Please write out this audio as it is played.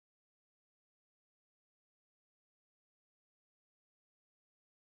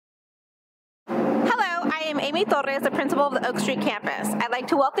am Amy Torres, the principal of the Oak Street campus. I'd like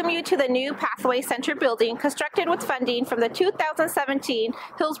to welcome you to the new Pathway Center building constructed with funding from the 2017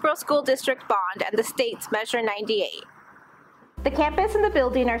 Hillsboro School District Bond and the state's Measure 98. The campus and the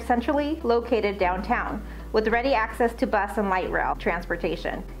building are centrally located downtown, with ready access to bus and light rail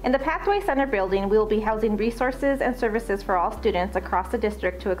transportation. In the Pathway Center building, we will be housing resources and services for all students across the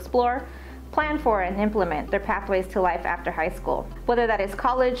district to explore, plan for, and implement their pathways to life after high school, whether that is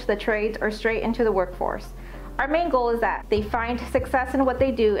college, the trades, or straight into the workforce. Our main goal is that they find success in what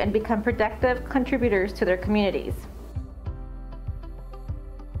they do and become productive contributors to their communities.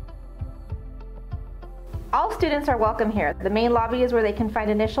 All students are welcome here. The main lobby is where they can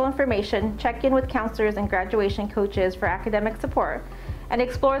find initial information, check in with counselors and graduation coaches for academic support, and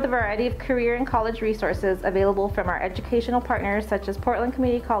explore the variety of career and college resources available from our educational partners such as Portland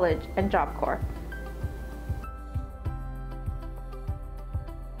Community College and Job Corps.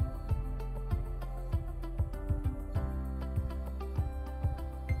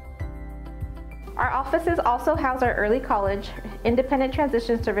 Our offices also house our early college, independent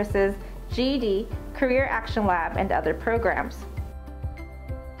transition services, GED, Career Action Lab, and other programs.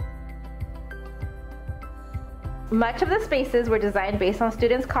 Much of the spaces were designed based on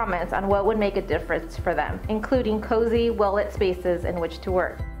students' comments on what would make a difference for them, including cozy, well-lit spaces in which to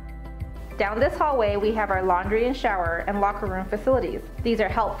work. Down this hallway, we have our laundry and shower and locker room facilities. These are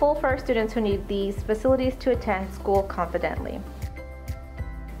helpful for our students who need these facilities to attend school confidently.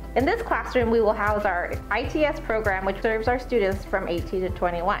 In this classroom, we will house our ITS program, which serves our students from 18 to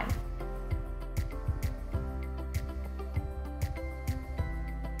 21.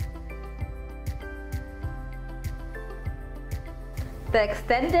 The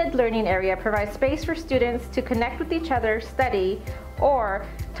extended learning area provides space for students to connect with each other, study, or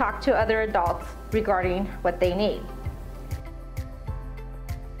talk to other adults regarding what they need.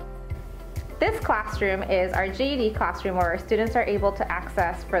 This classroom is our GED classroom where our students are able to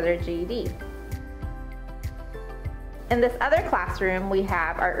access further GED. In this other classroom, we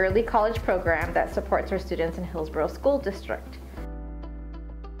have our early college program that supports our students in Hillsboro School District.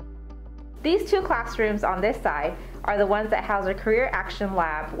 These two classrooms on this side are the ones that house our Career Action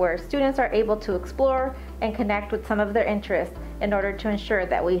Lab, where students are able to explore and connect with some of their interests in order to ensure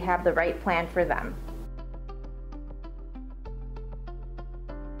that we have the right plan for them.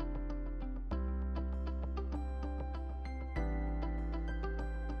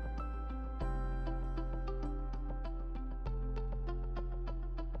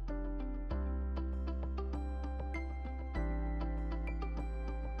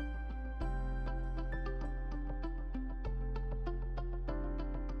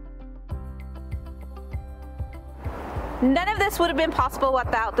 None of this would have been possible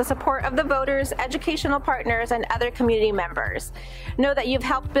without the support of the voters, educational partners, and other community members. Know that you've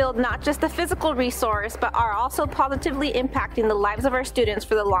helped build not just a physical resource, but are also positively impacting the lives of our students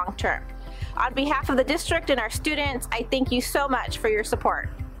for the long term. On behalf of the district and our students, I thank you so much for your support.